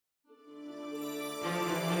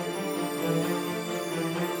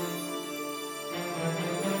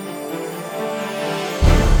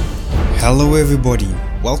Hello everybody,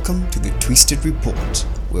 welcome to the Twisted Report,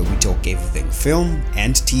 where we talk everything film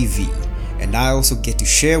and TV, and I also get to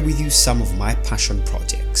share with you some of my passion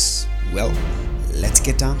projects. Well, let's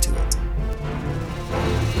get down to it.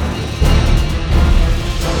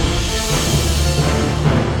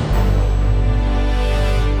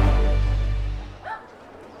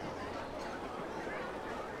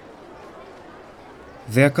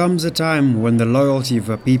 There comes a time when the loyalty of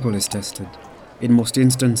a people is tested. In most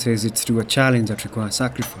instances, it's through a challenge that requires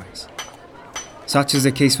sacrifice. Such is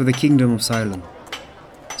the case for the Kingdom of Ceylon.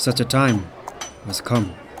 Such a time has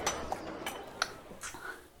come.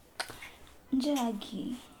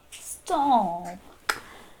 Jackie, stop.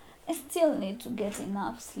 I still need to get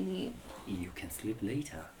enough sleep. You can sleep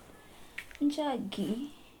later.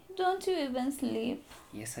 Jackie, don't you even sleep?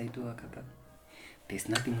 Yes, I do, Akaka. There's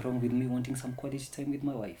nothing wrong with me wanting some quality time with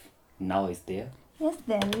my wife. Now is there? Yes,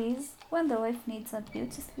 there is. When the wife needs a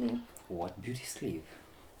beauty sleep. What beauty sleep?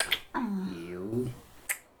 You.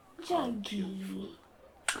 Jackie.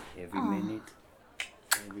 Every minute,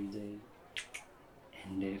 every day,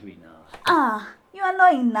 and every now. You are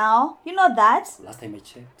annoying now. You know that? Last time I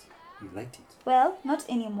checked, you liked it. Well, not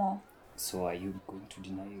anymore. So are you going to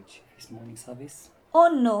deny your chief his morning service? Oh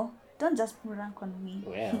no, don't just put rank on me.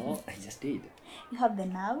 Well, I just did. You have the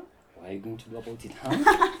nerve? What are you going to do about it,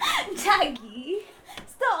 huh? Jackie,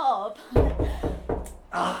 stop.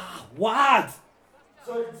 What?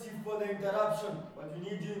 Sorry, Chief, for the interruption, but we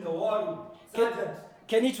need you in the war room. Sergeant,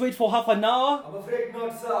 Can it wait for half an hour? I'm afraid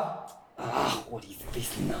not, sir. What is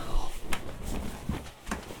this now?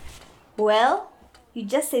 Well, you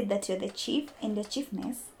just said that you're the chief and your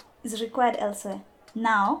chiefness is required elsewhere.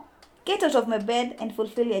 Now, get out of my bed and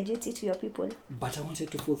fulfill your duty to your people. But I wanted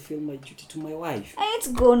to fulfill my duty to my wife. I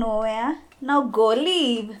ain't go nowhere. Now go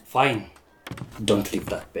leave. Fine. Don't leave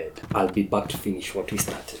that bed. I'll be back to finish what we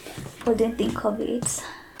started. Wouldn't think of it.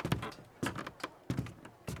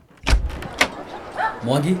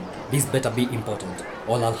 Mwangi, this better be important,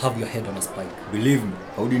 or I'll have your head on a spike. Believe me,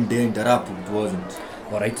 I wouldn't dare interrupt if it wasn't.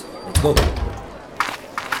 Alright, let's go.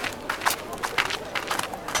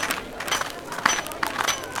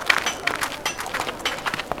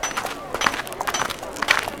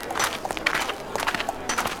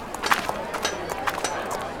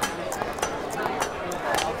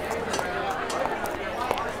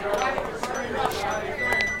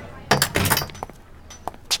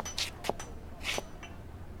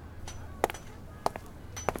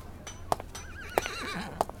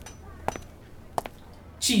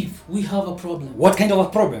 Chief, we have a problem. What kind of a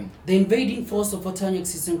problem? The invading force of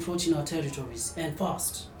Atanyax is encroaching our territories, and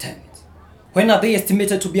fast. Damn it. When are they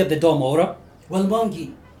estimated to be at the door, Maura? Well,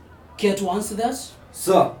 Mwangi, care to answer that?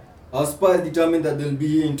 Sir, our spies determined that they'll be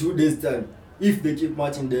here in 2 days' time, if they keep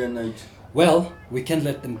marching day and night. Well, we can't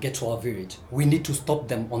let them get to our village. We need to stop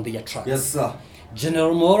them on their tracks. Yes, sir.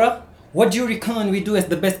 General Maura, what do you reckon we do as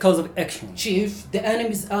the best course of action? Chief, the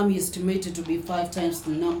enemy's army is estimated to be 5 times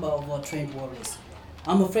the number of our trained warriors.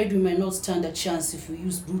 I'm afraid we may not stand a chance if we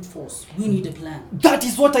use brute force. We need a plan. That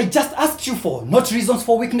is what I just asked you for, not reasons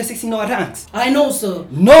for weaknesses in our ranks. I know, sir.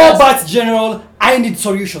 No buts, General. I need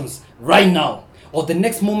solutions right now. Or the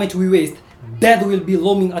next moment we waste, death will be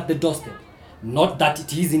looming at the doorstep. Not that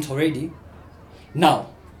it isn't already. Now,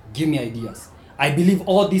 give me ideas. I believe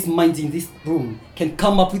all these minds in this room can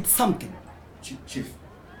come up with something. Chief,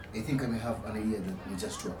 I think I may have an idea that may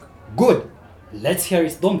just work. Good. Let's hear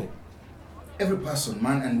it, Dombe. Every person,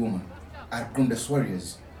 man and woman, are groomed as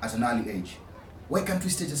warriors at an early age. Why can't we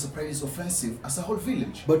stage a surprise offensive as a whole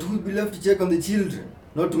village? But we'll be left to check on the children.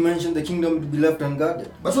 Not to mention the kingdom will be left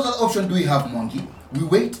unguarded. But what other option do we have, Monkey? We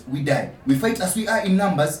wait, we die. We fight as we are in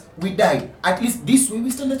numbers, we die. At least this way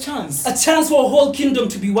we stand a chance. A chance for a whole kingdom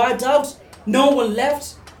to be wiped out? No one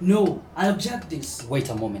left? No, I object this. Wait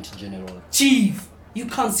a moment, General. Chief, you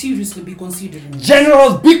can't seriously be considering this.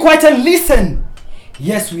 General, be quiet and listen!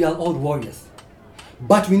 Yes, we are all warriors.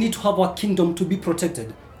 But we need to have our kingdom to be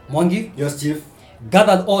protected. Mwangi, Yes, Chief.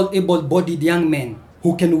 gather all able-bodied young men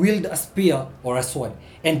who can wield a spear or a sword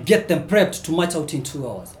and get them prepped to march out in 2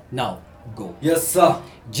 hours. Now, go. Yes, sir.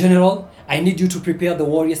 General, I need you to prepare the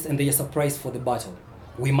warriors and their surprise for the battle.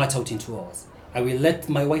 We march out in 2 hours. I will let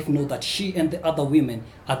my wife know that she and the other women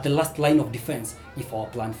are the last line of defense if our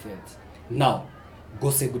plan fails. Now, go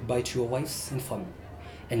say goodbye to your wives and family.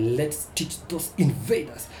 And let's teach those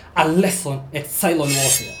invaders a lesson at Ceylon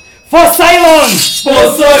warfare. For Ceylon!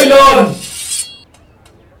 For Ceylon!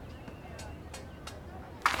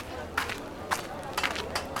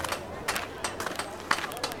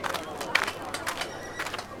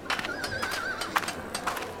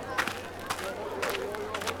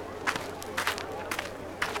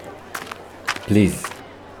 Please,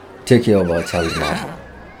 take care of our child now.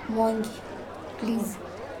 Mwangi, please,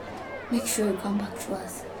 make sure you come back to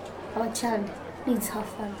us. Our child needs her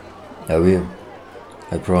father. I will.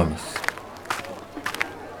 I promise.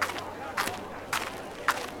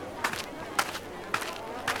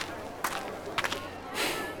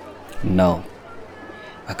 Now,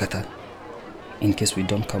 Agatha, in case we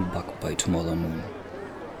don't come back by tomorrow noon,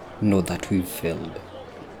 know that we've failed.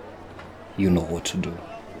 You know what to do.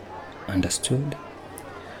 Understood?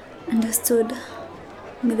 Understood.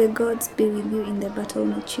 May the gods be with you in the battle,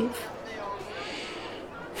 my chief.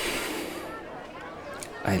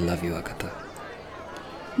 I love you, Agatha.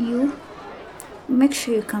 You, make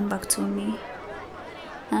sure you come back to me.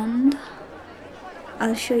 And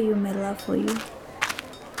I'll show you my love for you.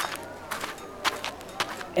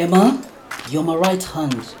 Emma, you're my right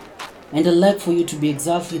hand. And I'd like for you to be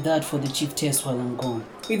exactly that for the chiefess while I'm gone.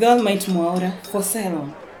 With all might Mwaura, for so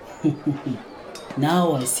long.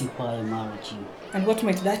 Now I see why I married you. And what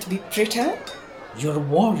might that be, traitor? You're a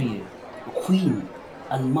warrior, a queen,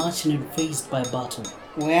 unmatched and faced by battle.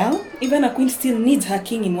 Well, even a queen still needs her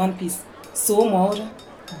king in one piece. So, Mwaura,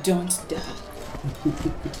 don't die.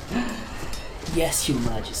 Yes, Your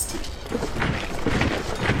Majesty.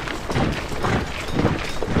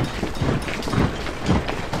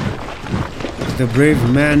 The brave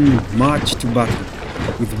men march to battle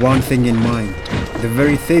with one thing in mind, the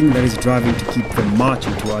very thing that is driving to keep them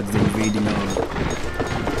marching towards the invading army.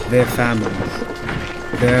 Their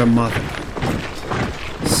families, their mother,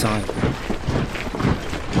 Silent.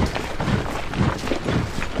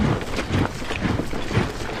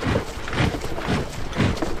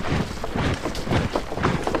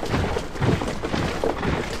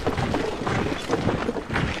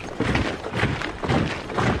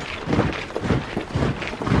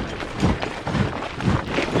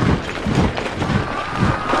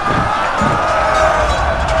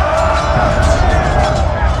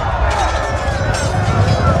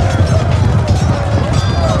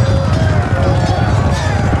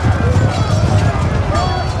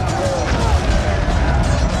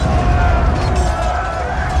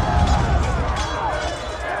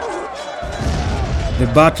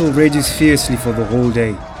 The battle rages fiercely for the whole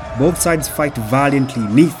day. Both sides fight valiantly,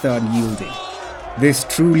 neither unyielding. This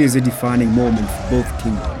truly is a defining moment for both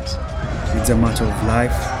kingdoms. It's a matter of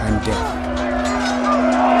life and death.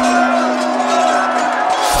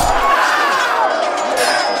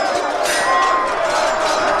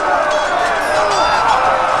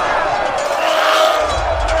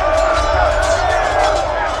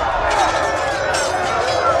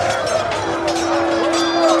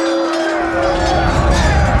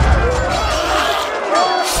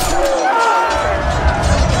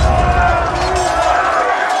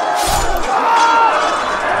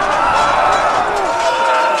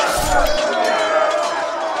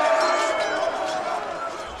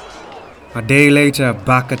 A day later,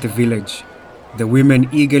 back at the village, the women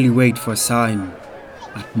eagerly wait for a sign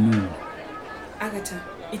at noon. Agatha,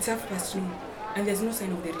 it's noon, and there's no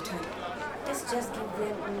sign of the return. Let's just give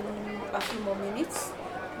them a few more minutes.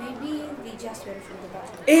 Maybe they just went from the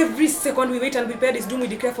battle. Every second we wait and prepare this doom we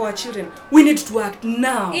declare for our children. We need to act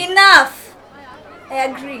now. Enough! I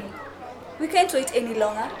agree. We can't wait any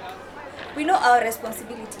longer. We know our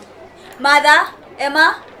responsibility. Mother,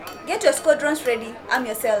 Emma, get your squadrons ready. Arm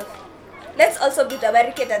yourself. Let's also build a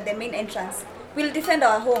barricade at the main entrance. We'll defend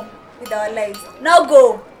our home with our lives. Now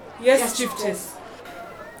go! Yes, Chiefess.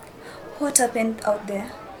 What happened out there,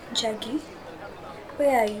 Jaggi?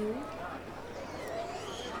 Where are you?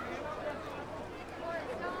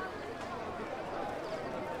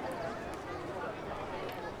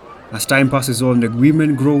 As time passes on, the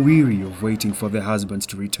women grow weary of waiting for their husbands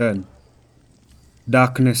to return.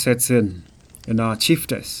 Darkness sets in, and our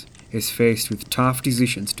chiefess is faced with tough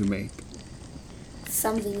decisions to make.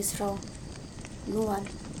 Something is wrong. No one,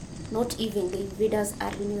 not even the invaders, are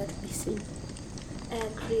anywhere to be seen. I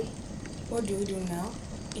agree. What do we do now?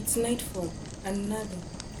 It's nightfall and nothing.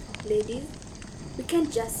 Ladies, we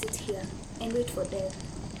can't just sit here and wait for death.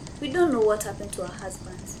 We don't know what happened to our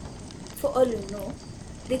husbands. For all we know,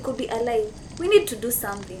 they could be alive. We need to do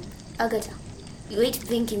something. Agatha, you ain't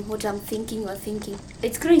thinking what I'm thinking you're thinking.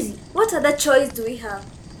 It's crazy. What other choice do we have?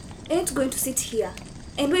 I ain't going to sit here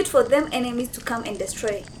and wait for them enemies to come and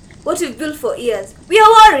destroy what we've built for years. We are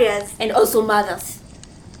warriors. And also mothers.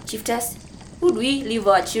 Chiefess, would we leave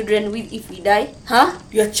our children with if we die? Huh?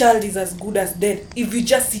 Your child is as good as dead if you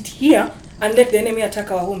just sit here and let the enemy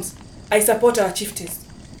attack our homes. I support our chiefess.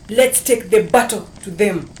 Let's take the battle to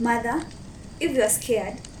them. Mother, if you are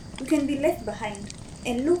scared, we can be left behind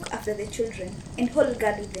and look after the children and hold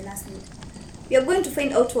guard with the nursemaid. We are going to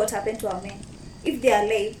find out what happened to our men. If they are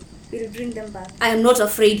alive, we'll bring them back. I am not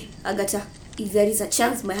afraid, Agatha. If there is a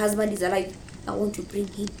chance my husband is alive, I want to bring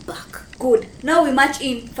him back. Good. Now we march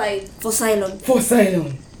in 5. For Cylon. For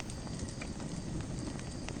Cylon.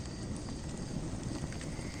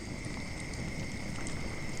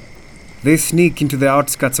 They sneak into the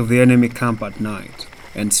outskirts of the enemy camp at night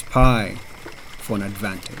and spy for an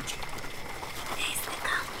advantage. There is the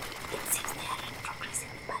camp. It seems they are in progress in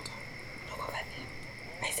the battle. Look over there.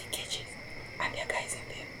 I see cages. And there are guys in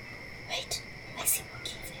them. Wait, I see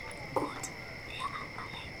Monkey there. Good. They are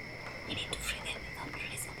alive. We need to free them without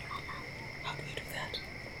raising the alarm. How do we do that?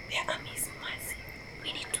 Their army is massive.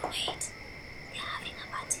 We need to wait. They are having a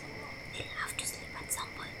party. They'll have to sleep at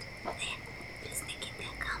some point. Then, we'll sneak in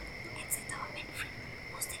their camp and set our men free.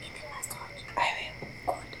 Who's taking the first watch? I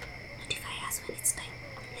will. Good. Notify us when it's time.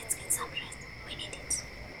 Let's get some rest. We need it.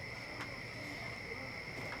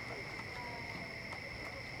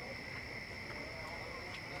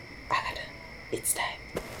 Agatha, it's time.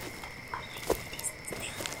 Alright, ladies.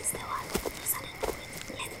 Still is the one. No sudden movement.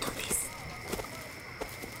 Let's do this.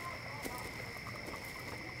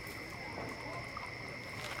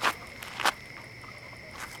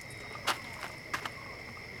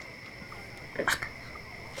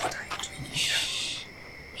 What are you doing here?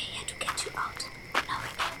 We're here to get you out. Now we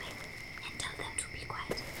can make and tell them to be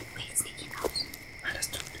quiet. We're sneaking out.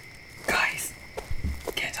 Understood. Guys,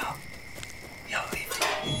 get up. We are leaving.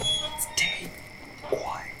 Stay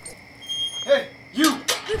quiet. Hey, you!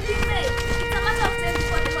 You keep safe. It's a matter of time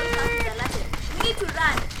before the whole camp is alerted. We need to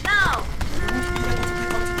run. Now!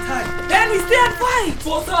 Then we stay and fight!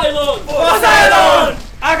 For Cylon! For Cylon!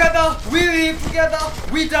 Agatha, we live together,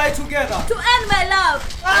 we die together. To end my love!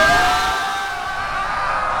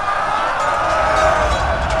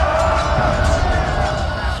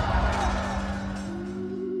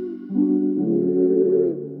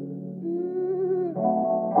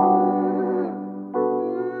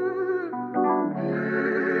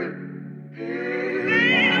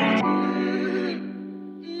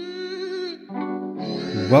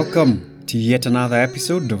 Welcome to yet another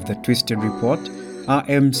episode of The Twisted Report. I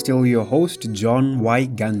am still your host, John Y.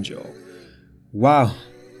 Ganjo. Wow,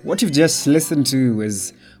 what you've just listened to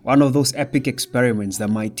is one of those epic experiments that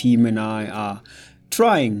my team and I are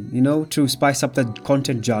trying, to spice up the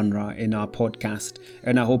content genre in our podcast,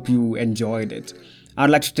 and I hope you enjoyed it.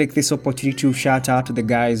 I'd like to take this opportunity to shout out to the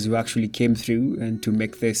guys who actually came through and to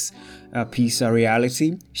make this piece a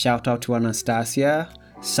reality. Shout out to Anastasia,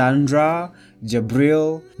 Sandra,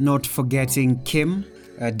 Jabril, not forgetting Kim,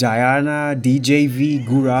 Diana, DJV,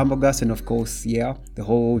 Guru Ambogas, and of course, the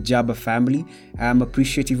whole Jabba family. I'm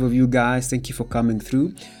appreciative of you guys. Thank you for coming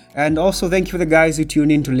through. And also thank you for the guys who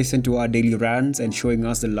tune in to listen to our daily rants and showing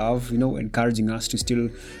us the love, encouraging us to still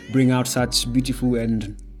bring out such beautiful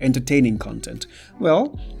and entertaining content.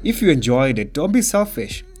 Well, if you enjoyed it, don't be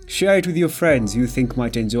selfish. Share it with your friends you think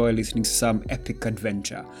might enjoy listening to some epic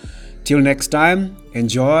adventure. Till next time,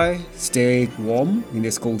 enjoy, stay warm in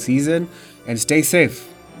this cold season, and stay safe.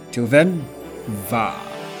 Till then, va.